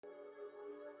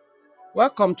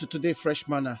Welcome to today Fresh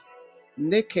Manna,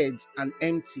 Naked and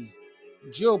Empty.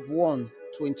 Job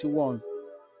 1:21.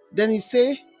 Then he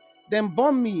say, Then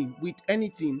burn me with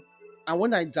anything, and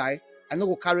when I die, I no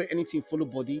go carry anything follow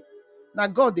body. Now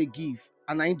God they give,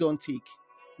 and I don't take.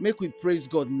 Make we praise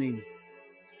God name.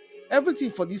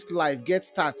 Everything for this life gets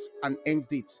start and end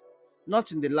date.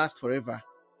 Nothing they last forever.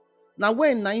 Now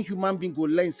when nine human being go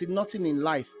learn, say nothing in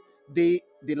life they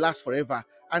last forever.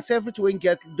 And say everything when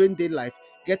get during their life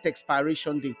get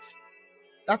expiration date.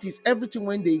 That is everything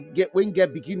when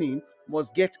get beginning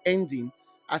must get ending,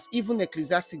 as even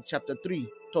Ecclesiastes chapter 3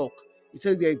 talk. It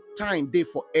says there time day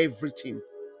for everything.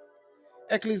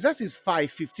 Ecclesiastes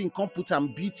 5:15 come put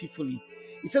am beautifully.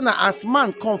 It said, now as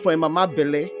man come from a mama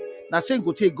belle, now so you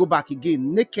go take go back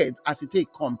again, naked as it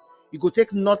take come. You go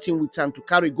take nothing with time to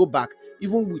carry go back,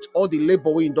 even with all the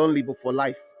labor when you don't labor for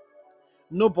life.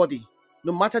 Nobody,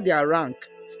 no matter their rank,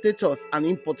 status, and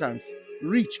importance,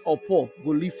 rich or poor,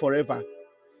 go live forever.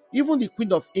 Even the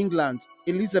Queen of England,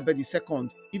 Elizabeth II,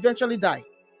 eventually died.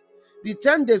 The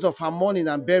 10 days of her mourning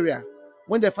and burial,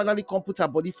 when they finally come put her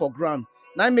body for ground,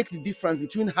 now make the difference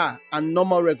between her and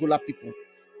normal regular people.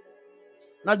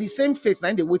 Now the same fate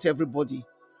now they wait everybody.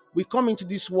 We come into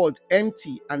this world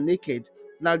empty and naked.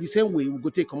 Now the same way we go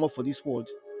take come up for this world.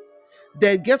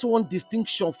 They get one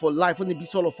distinction for life when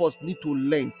all of us need to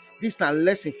learn. This is a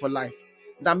lesson for life.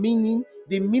 The meaning,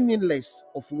 the meaningless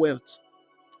of wealth.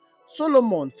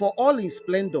 Solomon, for all in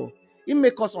splendor, he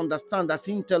make us understand as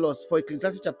he tell us for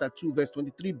Ecclesiastes chapter 2, verse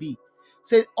 23b.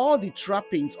 Say all the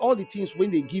trappings, all the things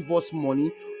when they give us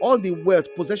money, all the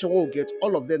wealth, possession we'll get,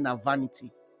 all of them are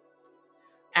vanity.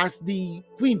 As the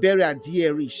queen burial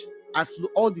dear rich, as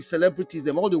all the celebrities,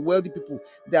 them, all the wealthy people,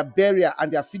 their burial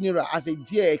and their funeral as a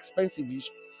dear expensive ish,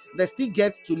 they still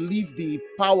get to leave the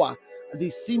power, the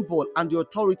symbol, and the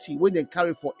authority when they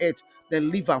carry for earth, then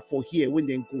leave them for here when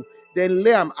they go. Then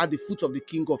lay them at the foot of the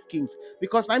King of Kings.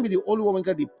 Because now be the only one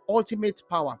get the ultimate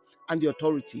power and the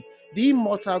authority. The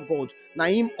immortal God, now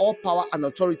him all power and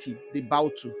authority they bow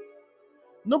to.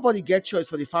 Nobody get choice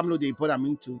for the family they born them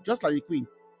into, just like the queen.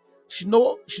 She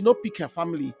no pick her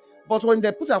family, but when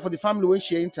they put her for the family when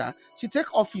she enter, she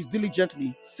take office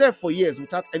diligently, serve for years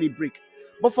without any break.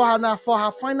 But for her now, for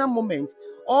her final moment,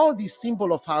 all the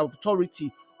symbol of her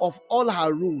authority, of all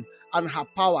her rule and her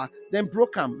power, then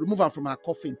broke am, remove her from her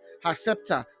coffin, her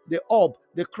scepter, the orb,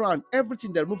 the crown,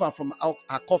 everything they remove her from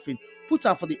her coffin, put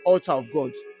her for the altar of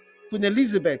God. Queen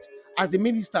Elizabeth, as the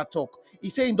minister talk, he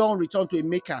say he don't return to a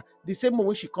maker the same way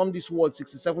when she come this world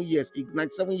 97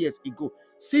 years ago.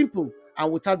 Simple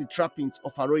and without the trappings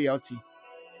of her royalty.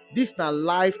 This na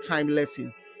lifetime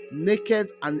lesson.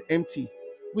 Naked and empty.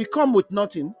 We come with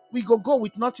nothing, we go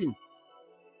with nothing.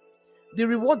 The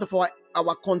reward of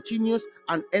our continuous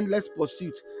and endless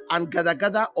pursuit and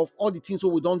gather of all the things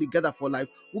we don't gather for life,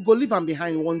 we go leave them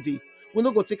behind one day. We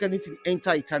no go take anything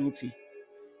enter eternity.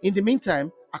 In the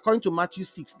meantime, according to Matthew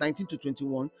 6:19 to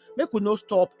 21, make we no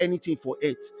stop anything for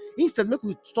earth. Instead, make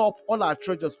we stop all our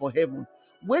treasures for heaven,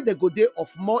 where they go there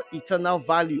of more eternal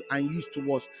value and use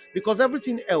to us. Because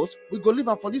everything else we go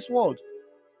live for this world.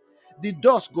 The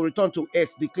dust go return to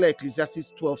earth, declare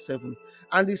Ecclesiastes 12:7,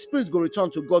 and the spirit go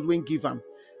return to God when give am.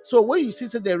 So when you see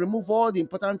say they remove all the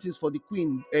important things for the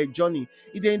queen journey,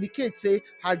 it dey indicate say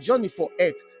her journey for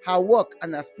earth, her work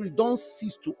and her spirit don't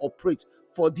cease to operate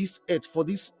for this earth, for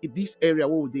this area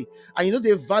where we dey. And you know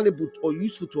they're valuable or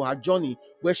useful to her journey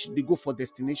where she dey go for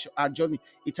destination, her journey,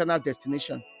 eternal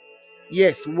destination.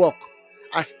 Yes, work.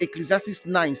 As Ecclesiastes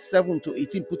 9:7 to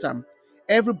 18 put am,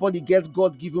 everybody gets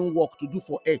God-given work to do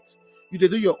for earth. You dey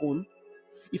do your own.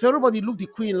 If everybody look the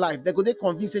queen life, they go dey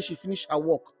convinced say she finish her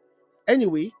work.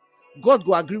 Anyway, God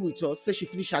go agree with us, say she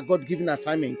finish her God-given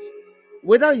assignment.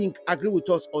 Whether you agree with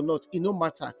us or not, it no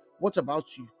matter. What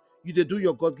about you? You dey do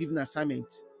your God-given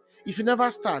assignment. If you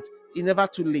never start, it never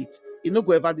too late. It no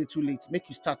go ever dey too late. Make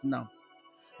you start now.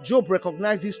 Job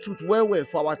recognizes this truth well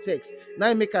for our text. Now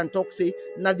he make and talk say,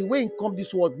 now the way he come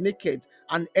this world naked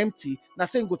and empty, now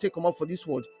say he go take come up for this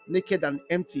world naked and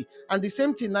empty. And the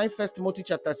same thing now First Timothy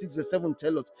chapter 6 verse 7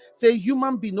 tell us, say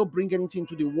human being no bring anything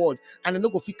to the world and they no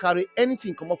go fit carry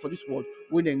anything come up for this world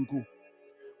when they go.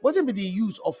 What will be the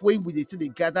use of when we they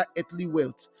gather earthly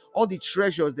wealth, all the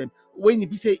treasures them, when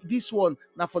it be say this one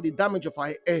now for the damage of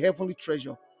our heavenly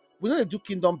treasure? We know they do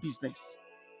kingdom business.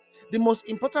 The most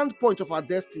important point of our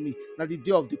destiny na the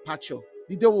day of departure,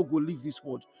 the day we go leave this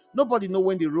world. Nobody know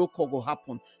when the roll call will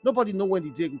happen. Nobody know when the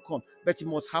day will come, but it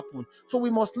must happen. So we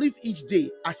must live each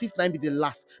day as if time be the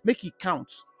last. Make it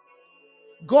count.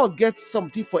 God gets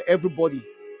something for everybody.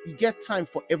 He get time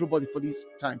for everybody for this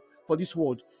time, for this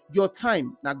world. Your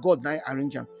time, now God now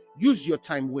arrange them. Use your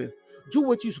time well. Do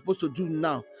what you're supposed to do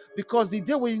now, because the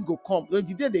day when you go come, the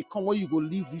day they come when you go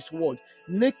leave this world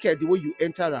naked, the way you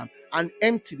enter them, and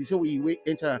empty the same way you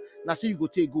enter them. Now so you go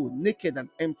take go naked and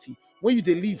empty. When you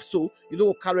they leave, so you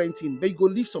don't carry anything, but you go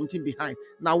leave something behind.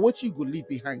 Now what you go leave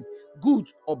behind?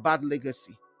 Good or bad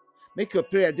legacy? Make your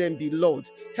prayer then be, Lord,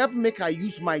 help make I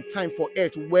use my time for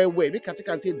earth well. Make I take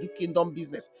and do kingdom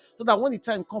business. So that when the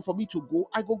time comes for me to go,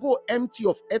 I go empty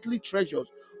of earthly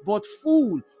treasures, but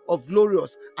full of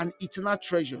glorious and eternal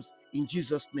treasures. In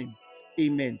Jesus' name.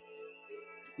 Amen.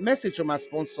 Message from our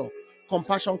sponsor,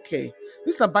 Compassion Care.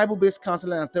 This is a Bible-based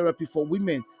counseling and therapy for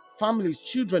women, families,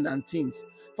 children, and teens.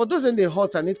 For those in the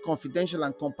hurt and need confidential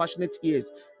and compassionate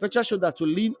ears, virtual shoulder to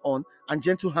lean on, and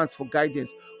gentle hands for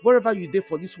guidance. Wherever you there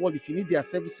for this world, if you need their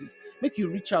services, make you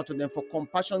reach out to them for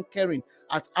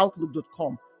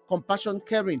compassioncaring@outlook.com,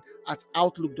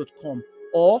 compassioncaring@outlook.com,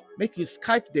 or make you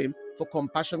Skype them for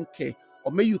Compassion Care,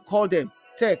 or may you call them,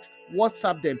 text,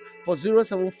 WhatsApp them for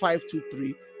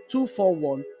 07523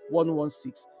 241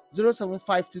 116,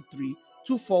 07523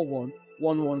 241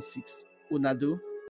 116. Unado.